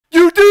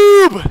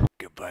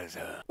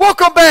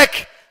Welcome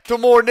back to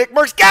more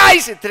Nickmercs.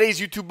 Guys, in today's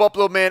YouTube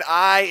upload, man,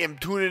 I am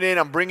tuning in.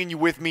 I'm bringing you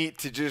with me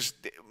to just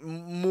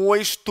muy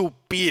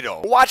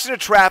stupido. Watching a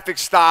traffic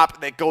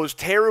stop that goes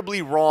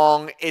terribly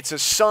wrong. It's a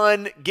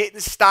son getting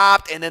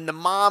stopped, and then the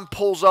mom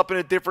pulls up in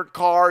a different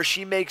car.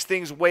 She makes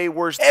things way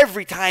worse.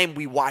 Every time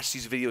we watch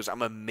these videos,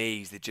 I'm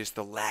amazed at just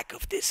the lack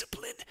of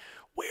discipline.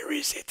 Where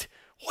is it?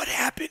 What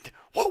happened?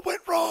 What went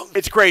wrong?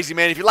 It's crazy,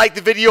 man. If you like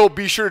the video,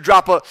 be sure to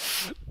drop a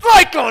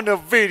like on the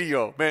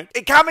video, man.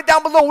 And comment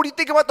down below. What do you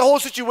think about the whole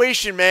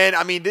situation, man?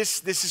 I mean,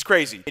 this is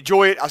crazy.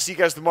 Enjoy it. I'll see you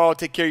guys tomorrow.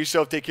 Take care of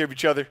yourself. Take care of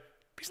each other.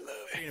 Peace and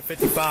love.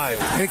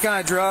 55. Any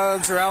kind of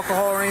drugs or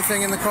alcohol or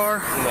anything in the car?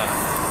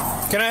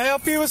 No. Can I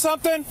help you with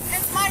something?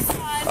 It's my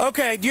son.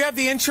 Okay. Do you have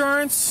the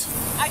insurance?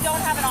 I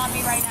don't have it on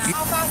me right now.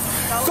 How fast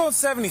does it go? Going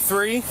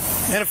 73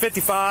 and a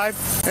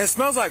 55. And it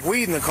smells like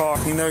weed in the car.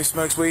 You know he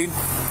smokes weed?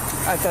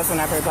 It doesn't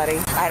everybody.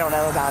 I don't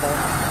know about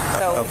it.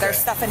 So Okay. There's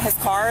stuff in his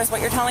car is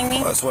what you're telling me?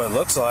 Well, that's what it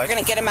looks like. You're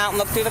going to get him out and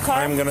look through the car?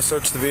 I'm going to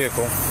search the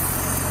vehicle.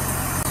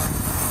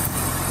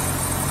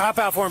 Hop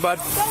out for me, bud.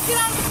 Don't get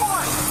out of the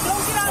car.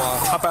 Don't get out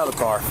of the car. Hop out of the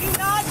car. Do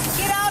not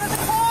get out of the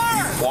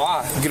car.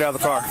 Why? Get out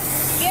of the car.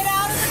 Get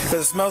out of the car.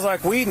 Because it smells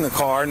like weed in the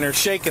car and they're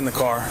shaking the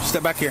car.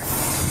 Step back here.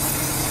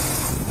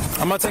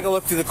 I'm going to take a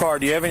look through the car.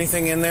 Do you have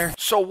anything in there?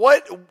 So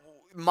what?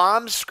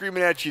 Mom's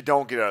screaming at you,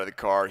 don't get out of the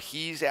car.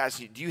 He's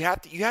asking you, you have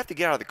to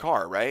get out of the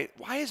car, right?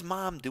 Why is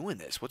mom doing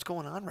this? What's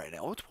going on right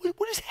now?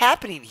 What is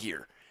happening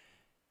here?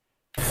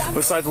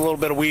 Looks like a little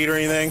bit of weed or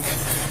anything.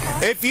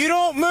 If you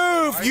don't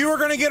move, you are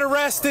going to get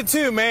arrested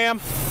too, ma'am.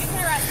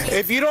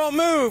 If you don't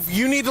move,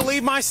 you need to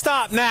leave my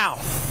stop now.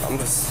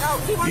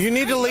 You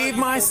need to leave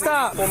my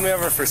stop. Pull me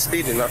over for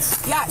speeding.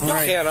 That's Yeah, don't.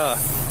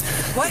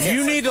 can't,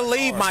 You need to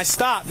leave my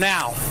stop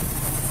now.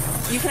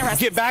 You can arrest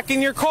Get back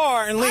in your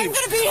car and leave. I'm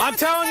going to be here. I'm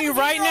telling you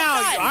right now.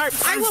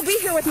 I will be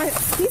here with my.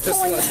 He's just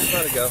pulling.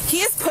 let it go. He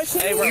is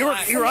pushing me.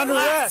 You're under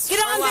arrest. Get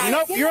on video.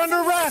 Nope, Get you're on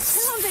under video. arrest.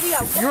 Get on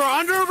video. You're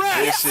under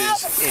arrest.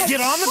 This is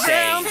Get on the insane.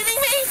 ground. Are you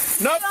kidding me?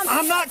 Nope, Get on I'm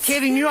video. not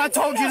kidding you. I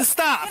told you to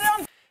stop. Get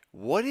on.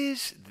 What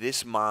is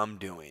this mom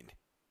doing?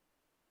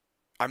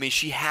 I mean,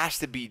 she has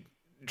to be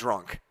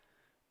drunk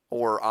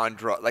or on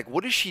drugs. Like,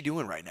 what is she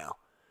doing right now?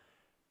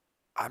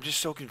 I'm just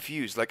so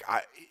confused. Like,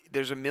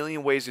 there's a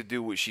million ways to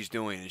do what she's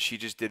doing, and she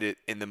just did it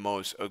in the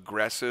most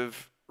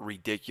aggressive,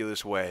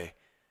 ridiculous way.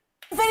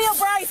 Video,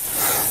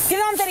 Bryce. Get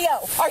on video.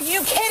 Are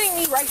you kidding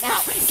me right now?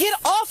 Get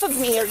off of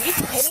me. Are you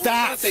kidding me?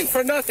 Stop. nothing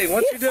for nothing.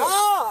 What you Get do?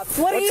 off.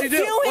 What are What you you do?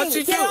 doing? What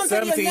you Get do? on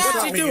video 17, now.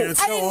 what you do?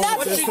 I did nothing.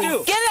 What you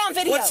do? Get it on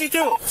video. What you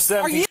do?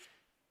 17.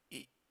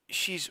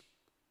 She's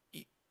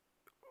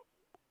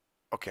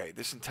okay.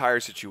 This entire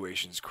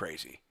situation's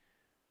crazy.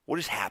 What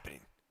is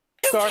happening?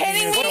 Are you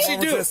kidding me? What you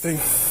do?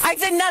 I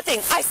did nothing.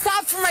 I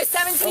stopped for my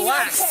 17-year-old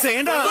Relax. kid.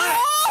 Stand up. Get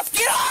off.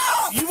 Get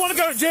off. You want to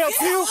go to jail Get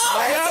too?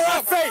 off. Get out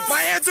of my face.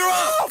 My hands are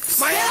up.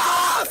 My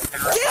hands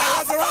are up. Get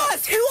off of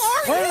us. Who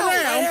are Turn you?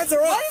 around. My hands are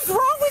up. What is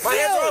wrong with My you?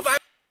 hands are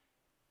up.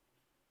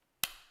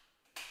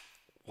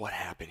 What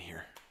happened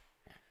here?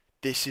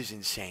 This is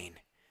insane.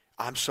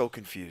 I'm so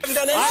confused. I'm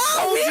done it. I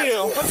told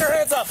you. Put your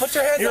hands up. Put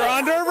your hands You're up.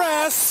 under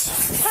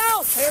arrest.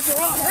 Help. Hands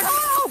are up.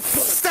 Help.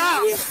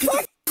 Stop.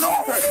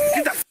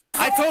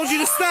 I told you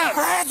to stop.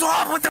 Hands are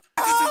up. What the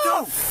f*** did you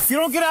do? If you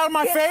don't get out of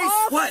my face,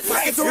 off. What? My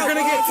hands are you're up.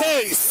 going to get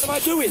tased. What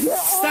am I doing?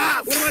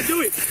 Stop. What am I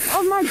doing?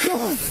 Oh my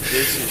God.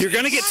 You're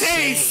going to get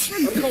tased.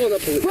 I'm calling the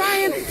police.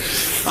 Brian,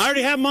 I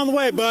already have them on the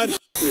way, bud.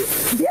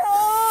 get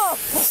off.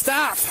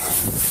 Stop.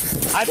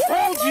 I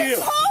told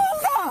you.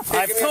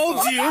 I've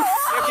told you. Here,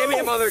 give me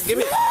a mother. Give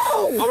me.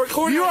 I'll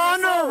record You're you.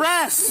 under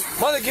arrest.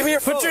 Mother, give me your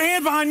phone. Put your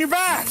hand behind your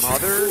back.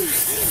 Mother,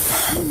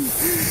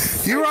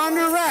 You're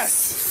under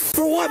arrest.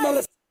 For what,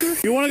 mother?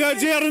 You want to go to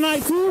jail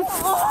tonight too?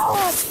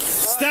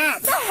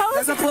 Stop.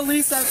 There's a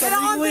police that's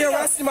illegally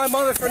arresting my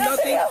mother for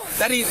nothing.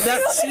 That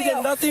she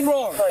did nothing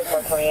wrong.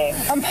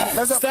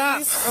 There's a Stop.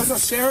 police. There's a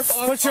sheriff.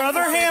 Put your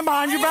other hand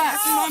behind your back.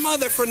 arresting my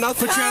mother for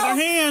nothing. Put your other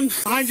hand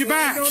behind your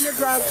back. on the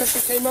ground because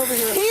she came over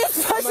here. He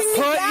is pushing me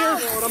Put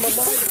down.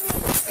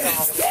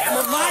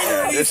 I'm a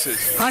minor. this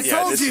is. I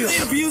told you.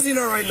 He's abusing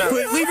her right now.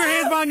 Leave your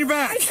hands behind your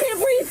back. I can't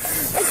breathe.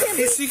 I can't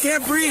breathe. She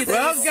can't breathe.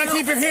 Well, you gotta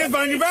keep your hands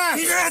behind your back.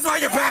 Keep your hands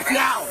behind your back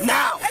now.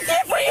 Now. I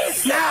can't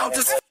breathe. Now.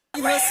 Just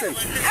listen.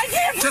 I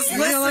can't breathe. Just You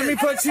gonna let me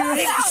listen. put you?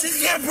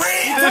 She can't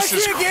breathe. This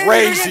is Touch me again,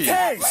 crazy. you're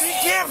gonna get tased. She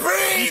can't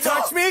breathe.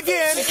 Touch me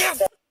again, She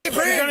can't you're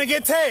breathe. gonna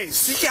get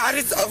tased. She can't.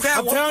 Okay,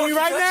 I'm telling you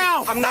right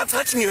now. I'm not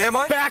touching you, am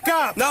I? Back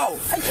up. No.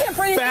 I can't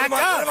breathe. Back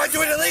What up. am I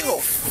doing illegal?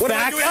 What am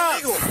I Back doing up.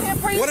 illegal?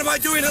 Can't breathe. What am I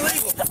doing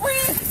illegal?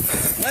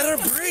 Breathe. Let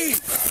her breathe.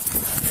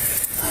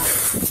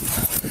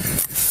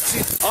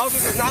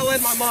 Officer's not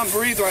letting my mom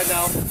breathe right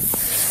now.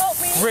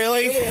 Help me.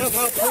 Really? Help,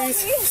 please.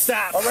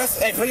 Stop.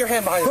 Arrest. Hey, put your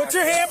hand behind your Put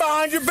your hand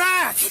behind your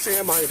back. Put your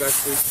hand behind your back,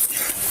 please.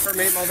 For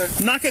me, mother.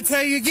 I'm not gonna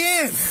tell you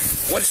again.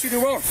 What did she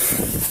do wrong?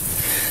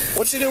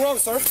 What did she do wrong,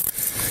 sir?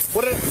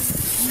 What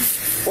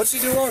did she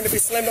do wrong to be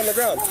slammed on the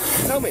ground?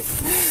 Tell me.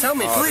 Tell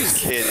me, Oh, please.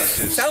 this kid is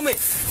just. Tell me.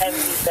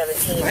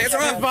 MC-17. Hands are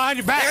Hands up. behind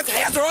your back.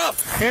 Hands are up.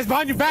 Hands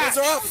behind your back. Hands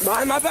are up.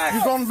 Behind my back.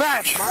 You're going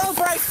back. Go,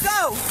 Bryce,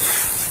 go.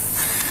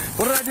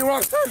 What did I do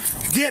wrong, sir?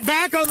 Get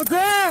back on the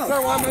ground.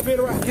 Sir, why am I being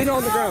arrested? Get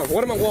on the ground.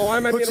 Why am I being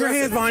arrested? Put your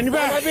hands behind your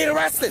back. Why am I being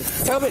arrested?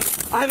 Tell me.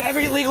 I have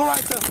every legal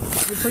right to.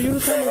 For you to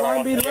tell me why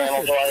I'm being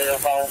arrested.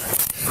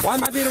 Why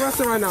am I being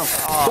arrested right now?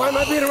 Why am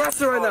I being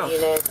arrested right now?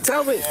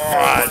 Tell me.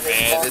 God,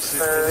 man, this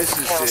is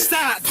just...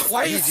 Stop.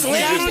 Why are you He's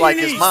slamming just on like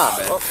your his knees? mom,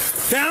 man.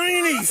 Down on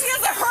your knees. He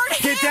doesn't hurt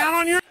him. Get down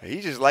on your...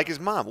 He's just like his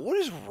mom. What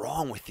is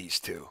wrong with these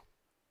two?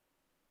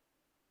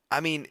 I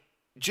mean,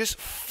 just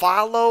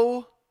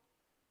follow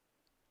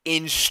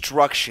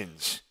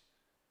instructions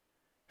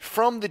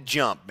from the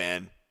jump,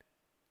 man.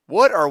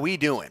 What are we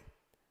doing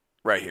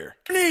right here?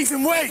 Knees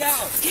and wait.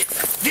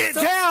 Get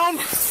down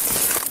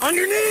on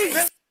your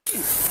knees.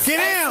 Get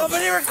down.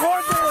 Somebody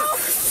record this.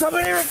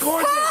 Somebody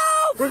record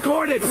this.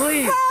 Record it,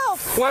 please. Help.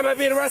 Why am I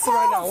being arrested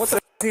right now? What's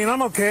the...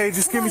 I'm okay.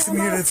 Just give me some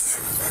units.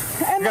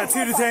 I got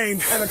 2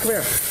 detained. Emma, come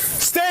here.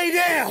 Stay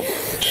down.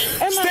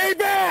 Stay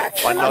back.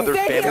 Another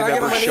family Can I get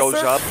member on my knees, shows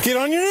sir? up. Get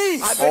on your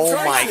knees. Oh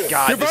my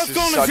God, You're this both is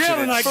going to such jail an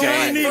tonight.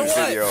 Get on your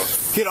insane knees. video.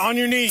 Get on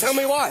your knees. Tell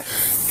me why.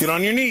 Get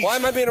on your knees. Why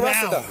am I being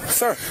arrested, Now. though?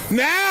 Sir.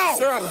 Now.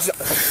 Sir,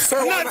 Sir,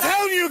 I'm why not am I...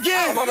 telling you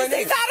again. I'm on my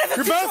knees.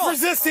 You're both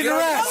resisting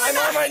arrest. I'm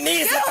on my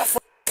knees. What the f...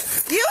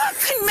 You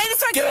made it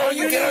so I Get on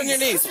your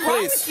knees, What's wrong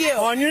please. with you?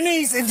 On your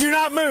knees and do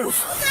not move.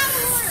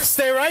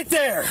 Stay right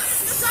there.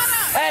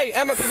 Hey,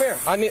 Emma, come here.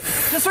 I need...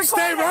 Just record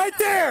Stay it. right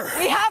there.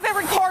 We have it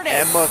recorded.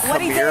 Emma, what come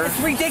he here. did is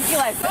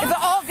ridiculous. It's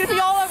all going to be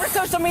all over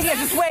social media.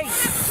 Just wait.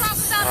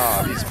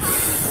 Oh, these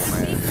people,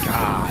 man.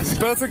 God.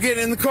 Both are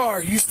getting in the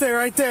car. You stay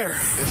right there.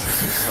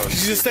 You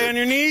just stay on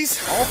your knees.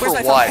 All for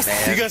what,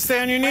 man? You gotta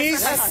stay on your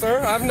knees. Yes, sir.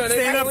 I'm not...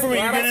 Stand up for me.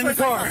 You're getting in the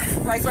car.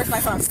 Bryce, where's my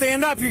phone?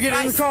 Stand up. You're getting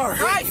in the car.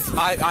 Bryce,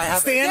 I have...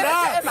 Stand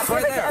up.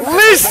 Right there.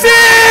 Listen!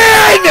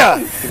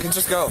 You can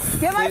just go.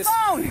 get my Please.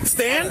 phone.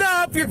 Stand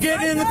up. You're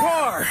getting in the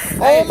car.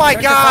 Oh my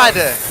God!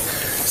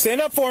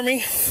 Stand up for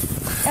me.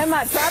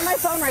 Emma, grab my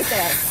phone right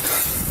there.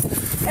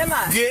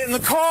 Emma. Get in the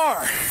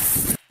car.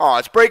 All right,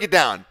 let's break it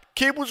down.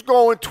 Kid was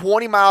going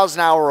 20 miles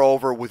an hour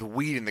over with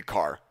weed in the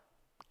car.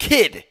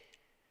 Kid.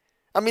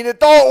 I mean,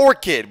 adult or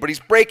kid, but he's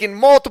breaking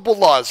multiple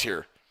laws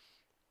here.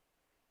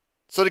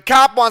 So the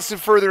cop wants to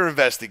further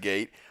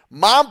investigate.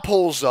 Mom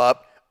pulls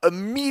up,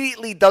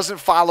 immediately doesn't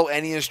follow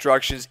any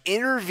instructions,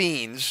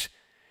 intervenes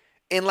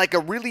in like a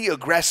really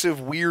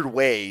aggressive, weird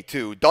way,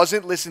 too.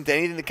 Doesn't listen to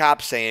anything the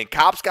cop's saying.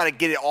 Cop's got to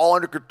get it all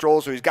under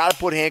control, so he's got to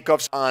put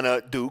handcuffs on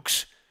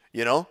Dukes,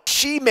 you know?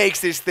 She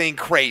makes this thing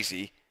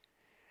crazy.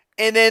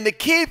 And then the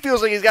kid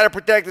feels like he's got to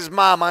protect his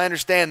mom. I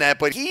understand that,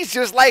 but he's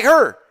just like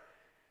her.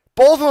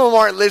 Both of them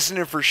aren't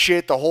listening for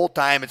shit the whole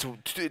time. It's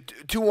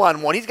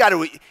 2-on-1. He's got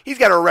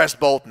to arrest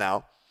both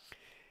now.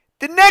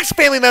 The next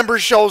family member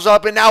shows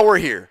up, and now we're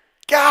here.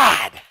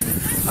 God.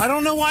 I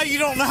don't know why you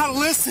don't know how to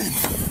listen.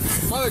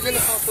 Mother, get in the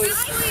car,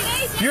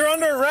 please. You're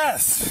under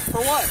arrest.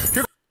 For what?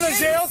 You're going to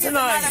jail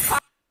tonight.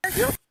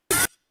 He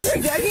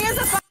is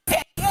a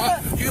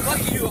fucking... You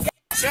lucky you...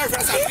 Sheriff,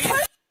 that's He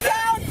put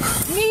down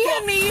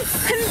me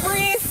couldn't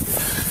breathe.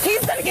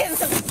 He's gonna get in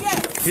some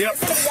shit. Yep.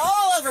 It's gonna be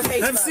all over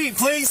Facebook. Have a seat,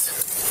 please.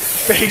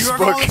 You are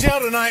going to jail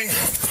tonight.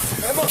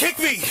 Kick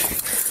me.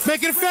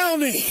 Make it a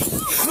felony.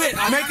 Quit.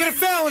 Make it a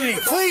felony,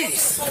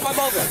 please. Oh, my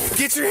mother.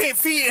 Get your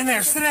feet in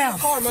there. Sit down.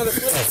 Car, mother.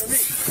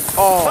 Please.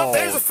 Oh,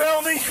 there's a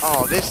felony.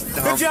 Oh, this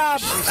dumb. Good job.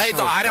 Hey,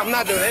 I'm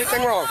not doing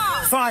anything wrong.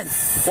 Fine.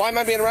 Why am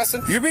I being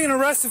arrested? You're being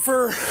arrested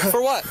for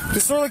what?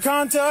 disorderly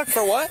conduct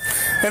For what?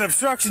 and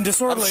obstruction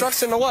disorderly.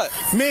 Obstruction to what?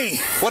 Me.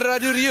 What did I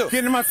do to you?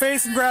 Getting in my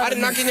face and grabbing I did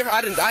not me. get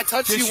your... I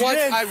touched Yes, you you once.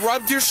 did. I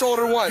rubbed your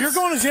shoulder once. You're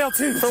going to jail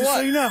too. For just what?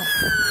 so you know.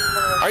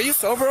 Are you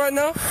sober right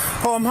now?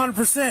 Oh, I'm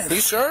 100%.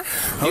 You sure?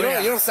 yeah.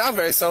 You don't sound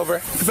very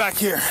sober. Get back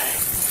here.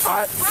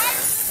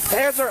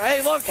 Hands are...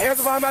 Hey, look. Hands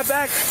are behind my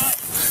back.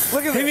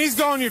 Look at He this. needs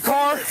to go in your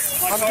car.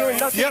 I'm doing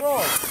nothing Yep.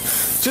 wrong.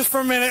 Just for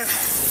a minute.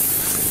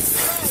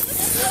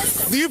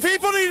 You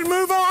people need to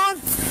move on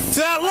to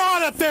that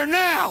lot up there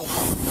now.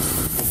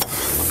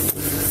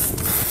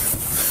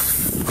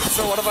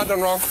 So what have I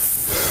done wrong?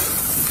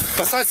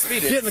 Besides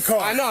speeding. Get in the car.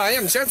 I know, I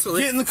am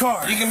gently. Get in the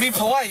car. You can be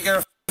polite, you're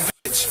a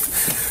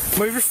bitch.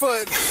 Move your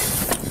foot.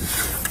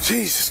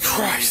 Jesus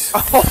Christ.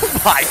 Oh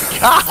my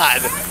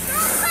God.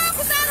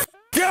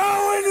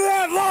 Go into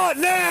that lot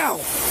now.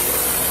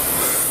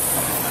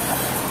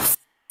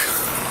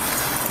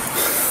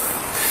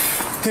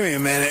 Give me a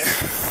minute.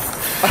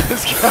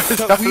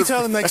 Will you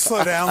tell them they can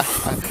slow down?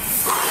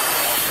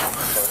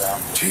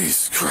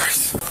 Jesus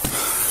Christ.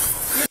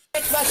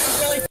 Bitch must be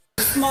really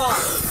small.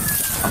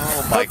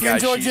 Oh my Hope you God.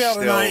 enjoy She's jail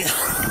still. tonight.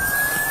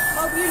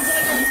 Hope you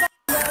enjoy your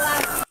fucking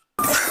life.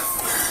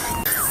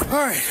 All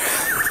right.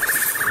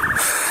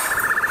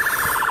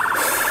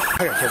 I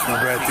gotta catch my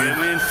breath, dude.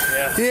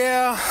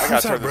 Yeah, I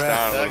gotta turn this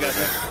down a little bit.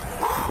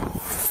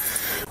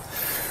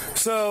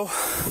 So,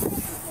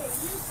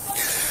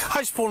 I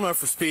just pulled him up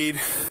for speed.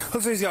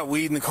 Looks like he's got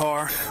weed in the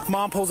car.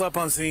 Mom pulls up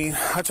on scene.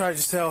 I try to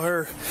just tell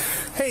her,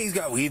 hey, he's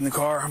got weed in the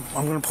car.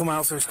 I'm gonna pull him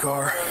out of his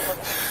car.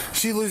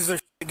 She loses her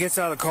shit, gets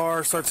out of the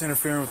car, starts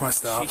interfering with my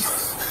stop.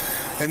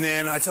 And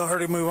then I tell her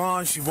to move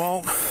on. She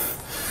won't.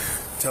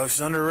 Tell her she's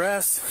under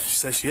arrest. She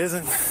says she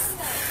isn't.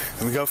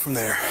 and we go from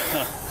there.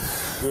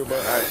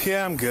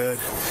 Yeah, I'm good.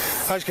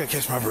 I just gotta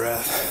catch my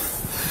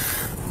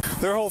breath.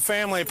 Their whole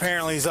family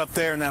apparently is up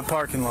there in that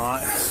parking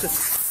lot.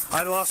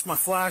 I lost my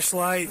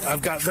flashlight.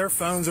 I've got their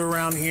phones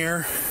around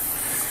here.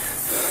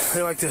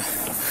 They like to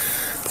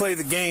play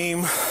the game.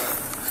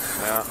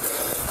 Yeah.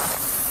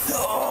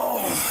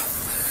 Oh,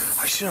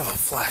 I should have a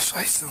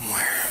flashlight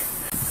somewhere.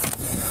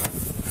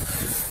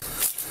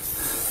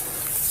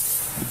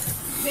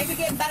 Maybe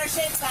get better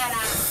shape,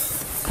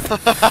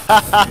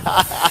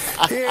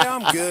 Yeah,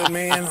 I'm good,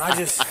 man. I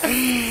just...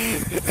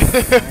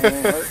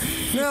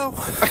 No.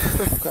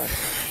 Okay.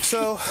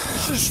 So,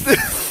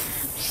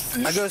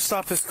 I go to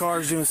stop this car.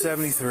 He's doing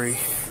 73.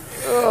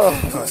 So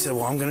I said,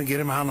 well, I'm going to get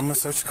him out and I'm going to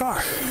search the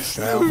car.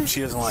 Well,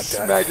 she doesn't like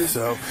that.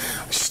 So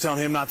she's telling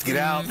him not to get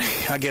out.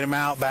 I get him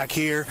out back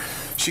here.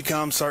 She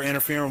comes, start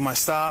interfering with my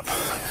stop.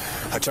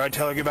 I tried to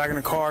tell her to get back in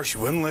the car. She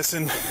wouldn't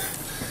listen.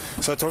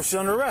 So I told her she's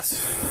under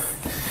arrest.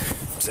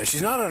 Said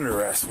she's not under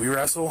arrest. We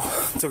wrestle.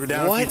 Took her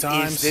down a few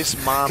times. What is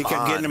this mom He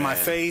kept getting in my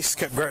man? face.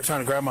 Kept trying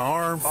to grab my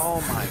arm.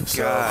 Oh my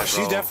So God, she's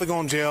bro. definitely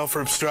going to jail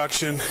for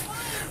obstruction,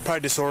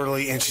 probably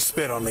disorderly, and she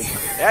spit on me.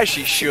 Yeah,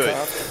 she should.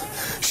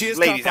 She is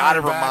Ladies, cuffed on out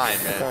of her back.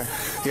 mind, man.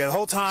 Yeah, the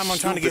whole time I'm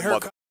trying to get her.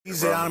 Stupid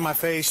He's mother- down in my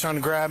face, trying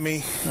to grab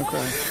me.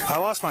 Okay. I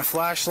lost my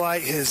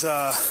flashlight. His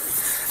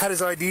had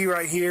his ID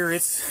right here.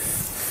 It's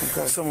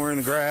somewhere in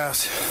the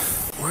grass.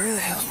 Where the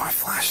hell's my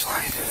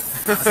flashlight?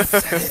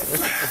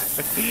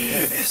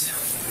 There it is.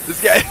 This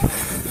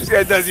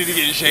guy does need to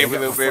get in shape a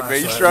little bit,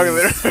 man. He's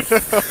struggling.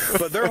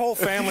 But their whole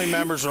family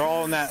members are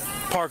all in that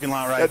parking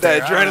lot right Got there.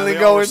 that I don't know, adrenaline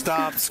they all were going?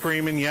 stopped,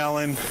 screaming,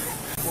 yelling.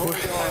 What are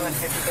we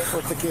doing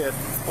with the kid?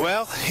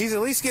 Well, he's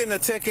at least getting a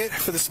ticket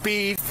for the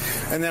speed,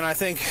 and then I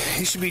think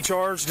he should be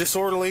charged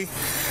disorderly.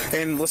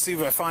 And let's see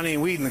if I find any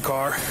weed in the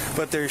car.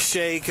 But there's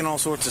shake and all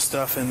sorts of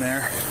stuff in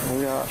there.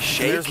 Yeah.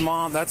 Shake? There's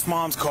mom. That's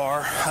mom's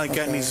car. I think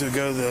that needs to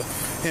go to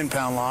the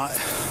impound lot.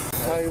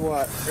 Tell you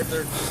what,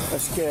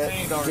 let's get.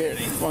 Why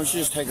don't you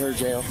just take her to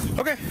jail?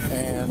 Okay.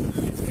 And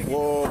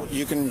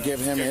you can give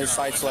him his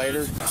sites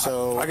later.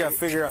 So I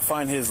gotta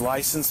find his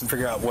license and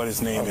figure out what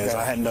his name is. Okay.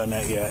 I hadn't done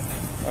that yet.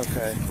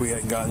 Okay. We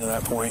hadn't gotten to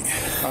that point.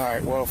 All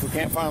right. Well, if we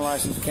can't find a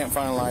license, we can't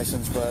find a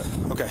license. But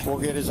Okay. we'll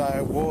get his eye.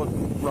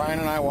 Ryan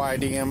and I will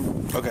ID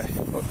him. Okay.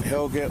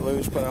 He'll get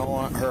loose, but I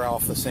want her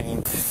off the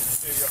scene.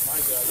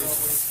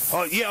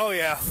 Oh yeah. Oh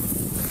yeah.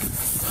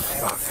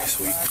 Okay,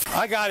 sweet.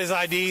 I got his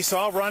ID, so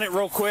I'll run it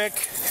real quick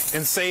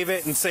and save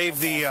it and save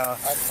the.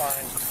 That's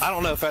fine. I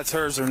don't know if that's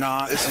hers or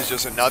not. This is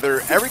just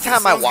another. Every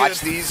time I Sounds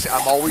watch good. these,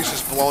 I'm always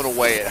just blown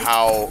away at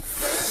how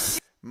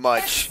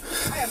much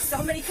I have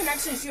so many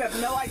connections, you have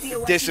no idea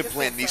what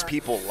discipline these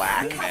people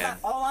lack, We have man. that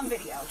all on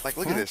video. Like,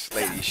 look at this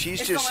lady. She's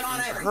It's just, going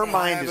on every her day.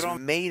 mind have is it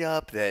on- made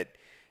up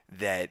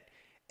that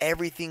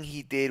everything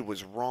he did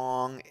was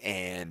wrong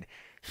and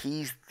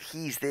he's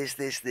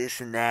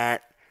this, and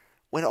that.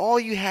 When all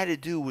you had to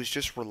do was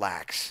just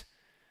relax,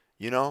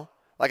 you know?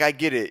 Like, I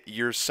get it.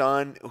 Your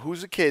son,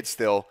 who's a kid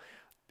still,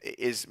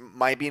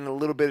 might be in a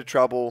little bit of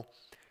trouble,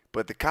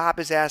 but the cop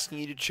is asking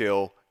you to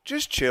chill.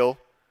 Just chill,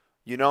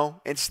 you know?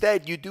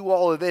 Instead, you do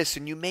all of this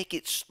and you make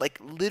it, like,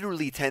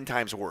 literally 10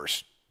 times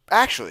worse.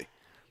 Actually.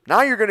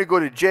 Now you're going to go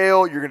to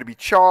jail. You're going to be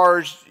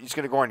charged. It's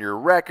going to go on your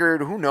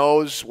record. Who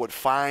knows what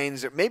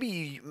fines? Maybe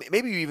you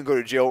even go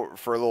to jail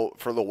for a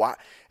little while.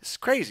 It's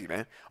crazy,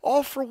 man.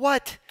 All for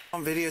what?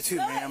 On video too,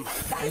 ma'am.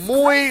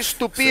 Muy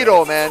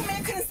stupido, man.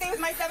 Man couldn't stay with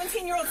my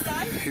 17-year-old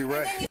son. You're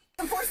right. And then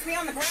you forced me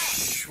on the ground.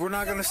 We're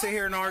not gonna sit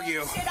here and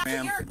argue,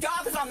 ma'am. Your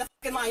dog is on the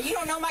fucking line. You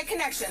don't know my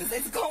connections.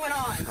 It's going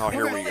on. Oh,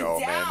 here We're we going go,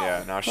 man. down.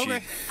 Yeah, now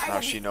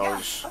Okay. she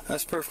knows.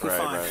 That's perfectly Right,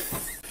 fine. right.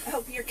 I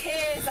hope your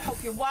kids, I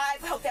hope your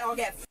wife, I hope they all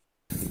get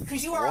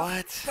because you are a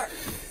What? f***er.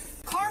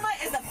 Karma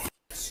is a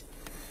bitch.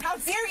 How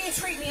dare you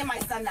treat me and my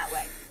son that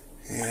way?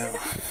 Yeah.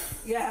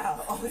 Yeah.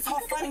 Oh, it's all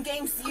fun and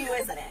games to you,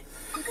 isn't it?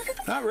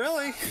 Not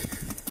really.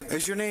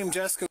 Is your name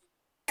Jessica?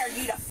 Dare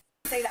you to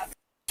say that.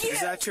 You. Is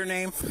that your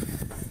name?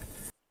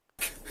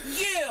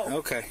 You.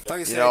 Okay.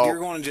 Like I said, know- you're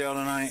going to jail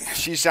tonight.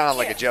 She sounded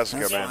like a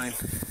Jessica, That's man.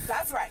 fine.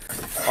 That's right.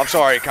 I'm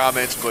sorry,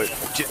 comments, but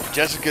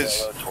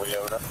Jessica's,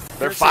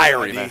 they're Here's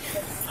fiery, your man.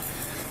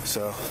 ID.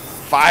 So,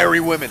 Fiery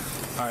women.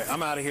 all right,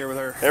 I'm out of here with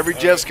her. Every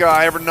Jessica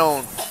I ever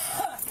known.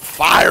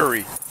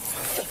 Fiery.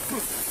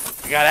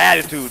 You got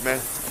attitude, man.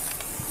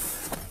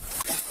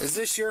 Is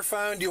this your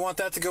phone? Do you want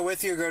that to go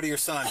with you or go to your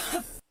son?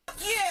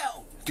 You.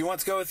 Do you want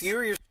it to go with you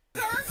or your?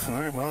 All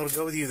right, well, it'll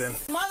go with you then.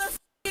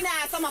 Motherfucking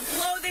ass. I'm gonna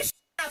blow this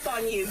up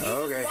on you. You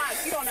Okay.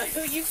 watch. You don't know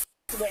who you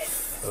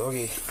with.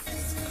 Okay.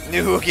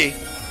 New hookie.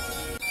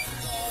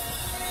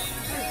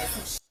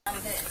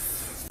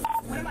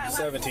 What am I allowed to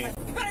 17. do?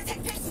 You better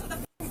take pictures of the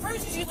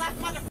bruises you left,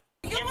 motherfucker.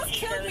 You almost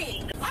killed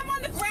me. I'm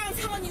on the ground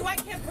telling you I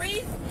can't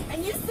breathe,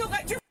 and you still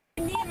got your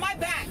knee in my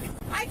back.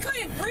 I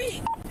couldn't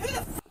breathe. Who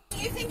the do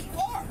you think you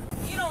are?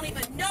 You don't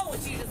even know what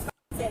you just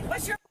said.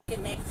 What's your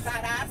name,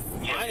 fat ass?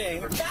 My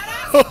name. Fat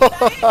ass? That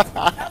is?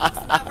 That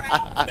looks about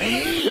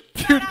right.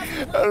 Dude,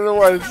 I don't know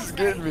why this is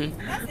getting me.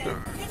 That's it.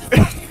 You just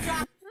lost your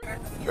job.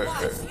 You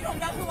lost. You don't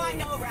know who I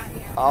know around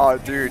here. Oh, Oh,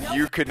 dude,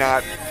 you could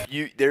not.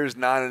 There's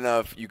not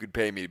enough you could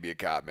pay me to be a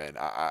cop, man.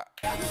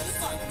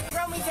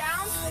 Throw me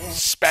down?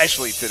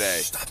 Especially today.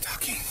 Stop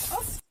talking.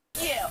 Oh,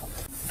 you.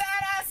 Fat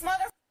ass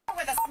motherfucker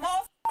with a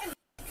small f***ing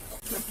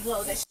dick.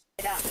 Blow this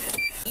shit up.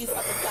 You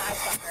fucking guy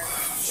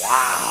fucker.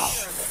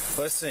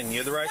 Wow. Listen, you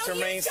have the right to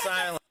remain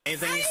silent.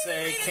 Anything you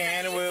say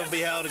can and will be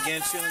held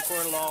against you in the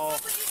court of law.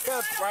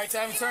 Good. Right to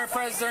have turn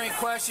presence during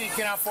question. You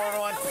cannot forward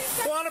one.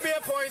 Want to be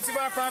appointed to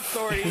by prompt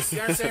authorities.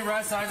 You understand,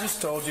 Russ? I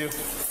just told you.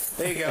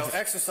 There you go.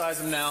 Exercise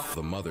them now.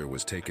 The mother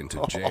was taken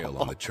to jail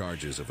on the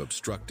charges of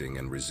obstructing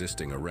and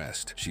resisting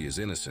arrest. She is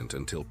innocent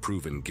until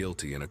proven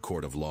guilty in a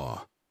court of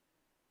law.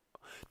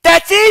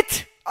 That's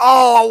it?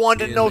 Oh, I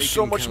wanted to In know Macon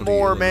so much County,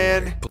 more, Illinois.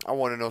 man. I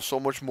want to know so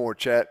much more,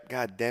 chat.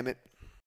 God damn it.